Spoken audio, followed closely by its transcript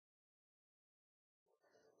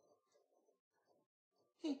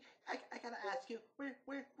ask you, where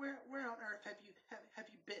on earth have you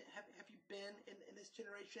been have you been in this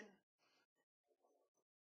generation?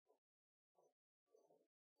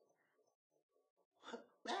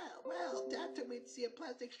 Well, Dad took me to see a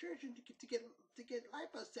plastic surgeon to get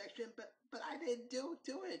liposuction, but I didn't do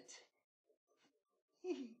it.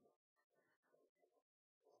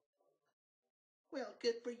 Well,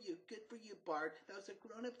 good for you, Bart. That was a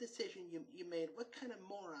grown-up decision you made. What kind of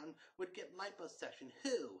moron would get liposuction?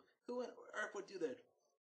 Who on earth would do that?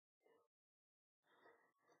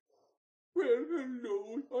 Well,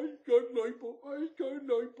 hello. I got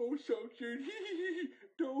liposuction.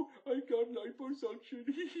 No, I got liposuction.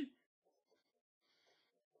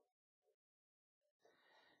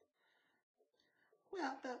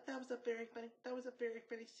 Well, that was a very funny. That was a very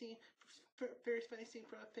funny scene. Very funny scene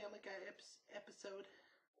from a Family Guy episode.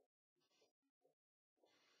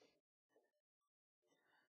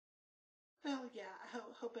 Well, yeah.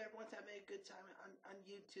 Hope everyone's having a good time on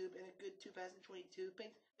YouTube and a good 2022.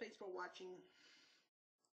 Thanks for watching.